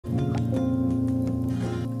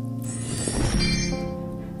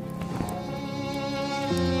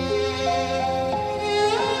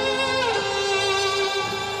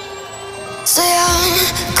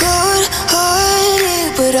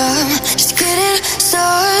but I'm just getting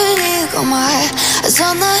started. Got my eyes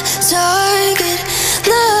on the target.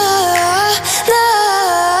 No, no.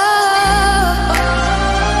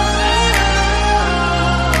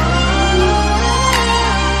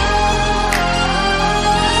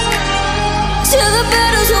 Till the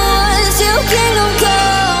battle's won, till kingdom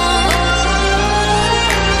come.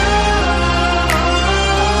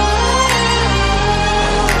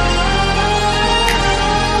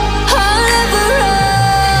 I'll never run.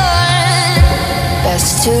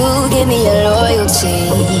 Best to give me your loyalty,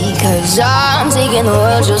 'cause I'm taking the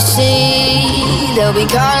world, you'll see. They'll be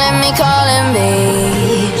calling me,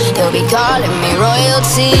 they'll be calling me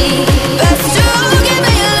royalty. Best to give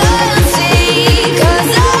me your loyalty,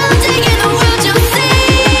 'cause I'm taking the world, you'll see.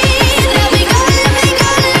 They'll be calling me,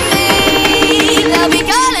 they'll be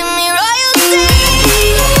calling me royalty.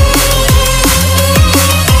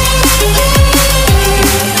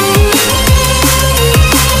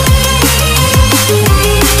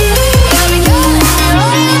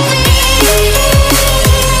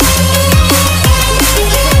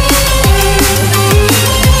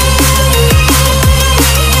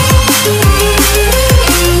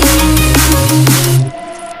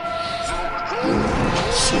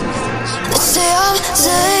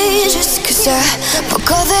 I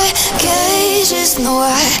broke all the cages, no, I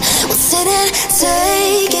won't sit and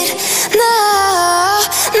take it. No,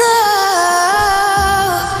 no.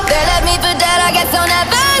 They left me for dead, I guess they'll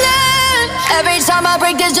never learn. Every time I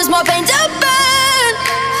break, there's just more pain to burn.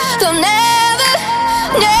 They'll never,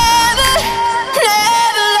 never,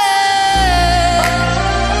 never learn.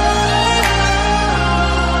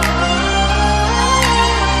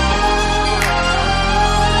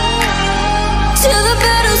 Till the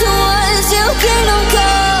battle's won, till kingdom come.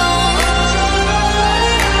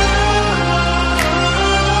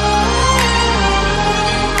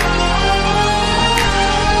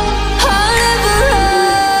 I'll never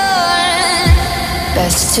run.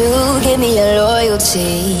 Best to give me your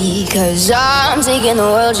loyalty, 'cause I'm taking the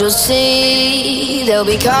world, you'll see. They'll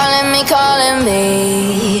be calling me,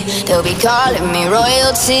 they'll be calling me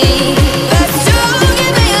royalty. Best to